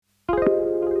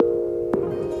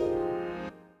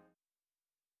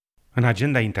În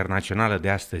agenda internațională de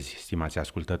astăzi, stimați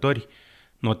ascultători,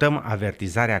 notăm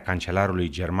avertizarea cancelarului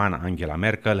german Angela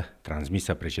Merkel,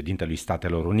 transmisă președintelui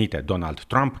Statelor Unite Donald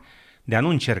Trump, de a nu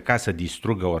încerca să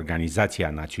distrugă Organizația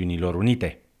Natiunilor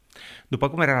Unite. După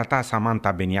cum relata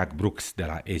Samantha Beniac-Brooks de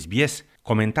la SBS,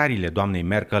 comentariile doamnei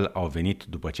Merkel au venit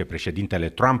după ce președintele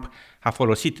Trump a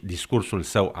folosit discursul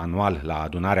său anual la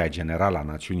Adunarea Generală a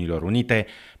Națiunilor Unite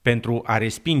pentru a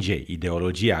respinge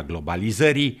ideologia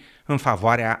globalizării în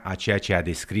favoarea a ceea ce a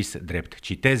descris drept,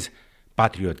 citez,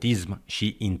 patriotism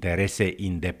și interese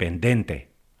independente.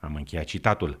 Am încheiat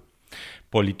citatul.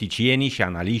 Politicienii și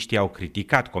analiștii au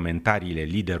criticat comentariile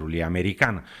liderului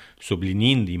american,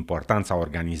 subliniind importanța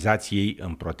organizației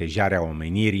în protejarea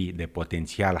omenirii de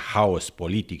potențial haos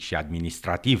politic și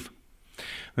administrativ.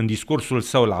 În discursul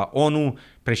său la ONU,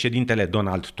 președintele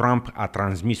Donald Trump a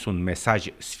transmis un mesaj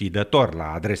sfidător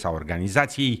la adresa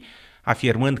organizației,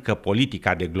 afirmând că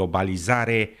politica de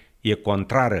globalizare e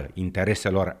contrară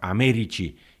intereselor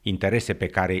Americii, interese pe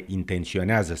care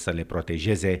intenționează să le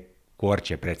protejeze cu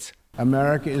orice preț.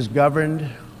 America is governed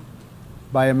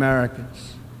by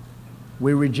Americans.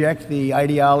 We reject the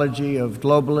ideology of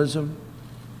globalism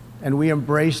and we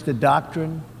embrace the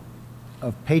doctrine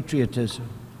of patriotism.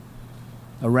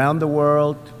 Around the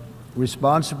world,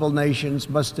 responsible nations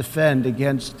must defend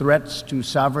against threats to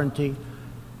sovereignty,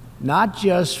 not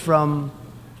just from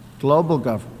global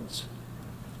governments,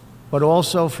 but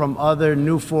also from other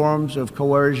new forms of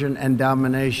coercion and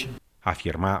domination.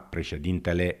 Afirma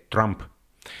președintele Trump.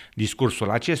 Discursul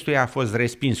acestuia a fost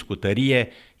respins cu tărie,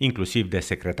 inclusiv de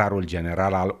secretarul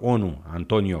general al ONU,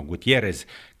 Antonio Guterres,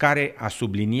 care a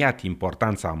subliniat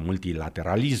importanța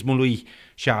multilateralismului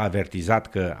și a avertizat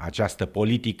că această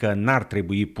politică n-ar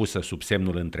trebui pusă sub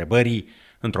semnul întrebării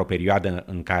într-o perioadă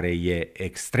în care e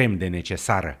extrem de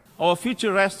necesară. Our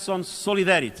future rests on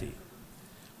solidarity.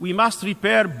 We must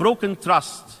repair broken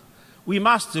trust. We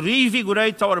must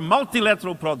reinvigorate our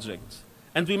multilateral project.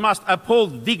 And we must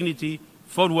uphold dignity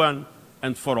for one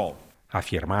and for all.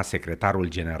 Afirma secretarul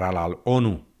general al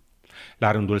ONU.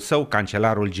 La rândul său,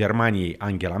 cancelarul Germaniei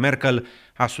Angela Merkel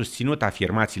a susținut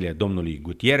afirmațiile domnului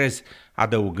Guterres,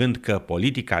 adăugând că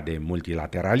politica de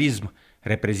multilateralism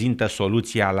reprezintă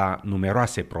soluția la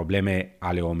numeroase probleme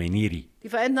ale omenirii.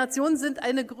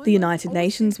 The United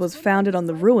Nations was founded on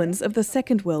the ruins of the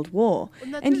Second World War,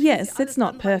 and yes, it's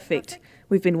not perfect.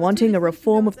 We've been wanting a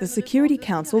reform of the Security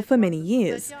Council for many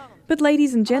years. But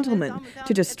ladies and gentlemen,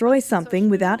 to destroy something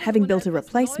without having built a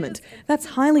replacement, that's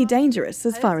highly dangerous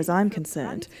as far as I'm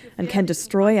concerned, and can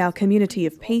destroy our community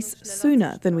of peace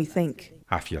sooner than we think.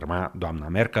 Afirma doamna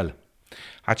Merkel.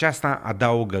 Aceasta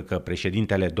adaugă că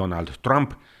președintele Donald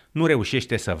Trump nu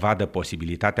reușește să vadă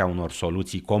posibilitatea unor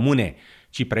soluții comune,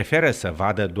 ci preferă să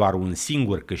vadă doar un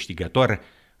singur câștigător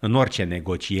în orice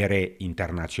negociere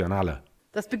internațională.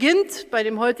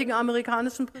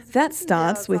 That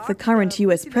starts with the current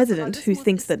US president, who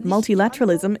thinks that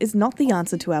multilateralism is not the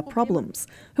answer to our problems,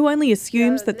 who only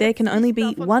assumes that there can only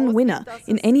be one winner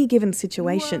in any given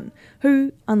situation,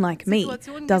 who, unlike me,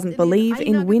 doesn't believe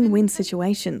in win-win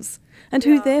situations, and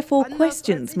who therefore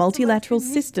questions multilateral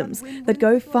systems that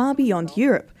go far beyond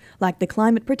Europe, like the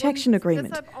Climate Protection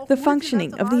Agreement, the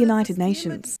functioning of the United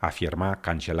Nations. Afirma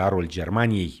cancelarul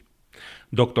Germaniei.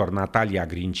 Dr. Natalia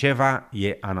Grinceva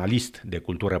e analist de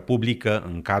cultură publică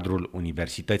în cadrul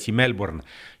Universității Melbourne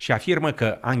și afirmă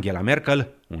că Angela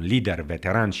Merkel, un lider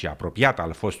veteran și apropiat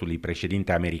al fostului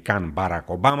președinte american Barack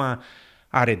Obama,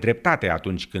 are dreptate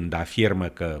atunci când afirmă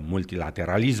că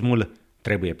multilateralismul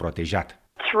trebuie protejat.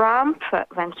 Trump,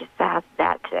 when he says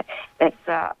that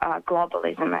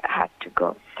globalism has to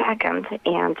go second,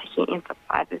 and he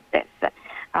emphasizes this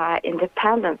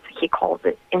independence, he calls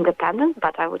it independence,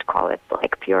 but I would call it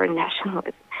like pure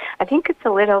nationalism. I think it's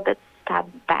a little bit step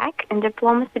back in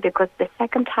diplomacy, because the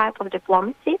second type of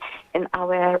diplomacy in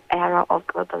our era of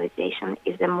globalization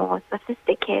is a more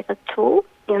sophisticated tool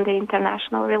in the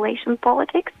international relation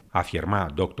politics. Afirma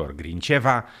dr.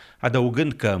 Grinceva,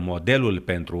 adăugând că modelul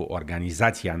pentru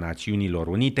Organizația Natiunilor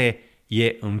Unite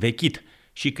e învechit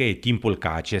și că e timpul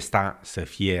ca acesta să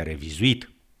fie revizuit.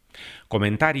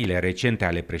 Comentariile recente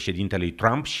ale președintelui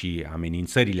Trump și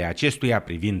amenințările acestuia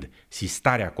privind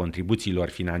sistarea contribuțiilor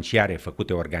financiare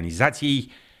făcute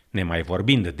organizației, nemai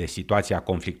vorbind de situația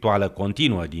conflictuală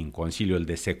continuă din Consiliul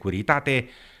de Securitate,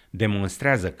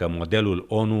 demonstrează că modelul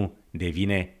ONU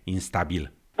devine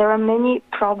instabil. There are many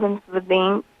problems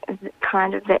within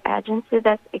kind of the agency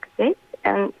that exists,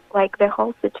 and like the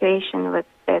whole situation with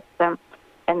this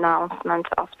announcement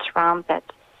of Trump that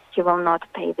he will not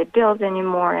pay the bills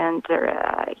anymore, and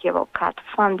he will cut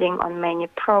funding on many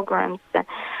programs.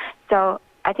 So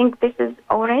I think this is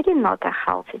already not a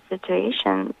healthy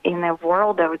situation in a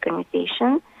world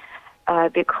organization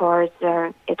because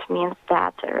it means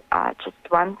that just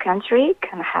one country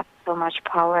can have so much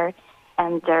power,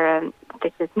 and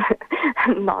this is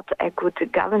not a good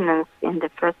governance in the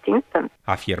first instance.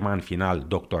 Afirma în final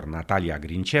dr. Natalia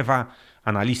Grinceva,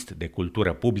 analist de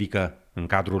cultură publică în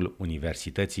cadrul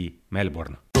Universității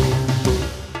Melbourne.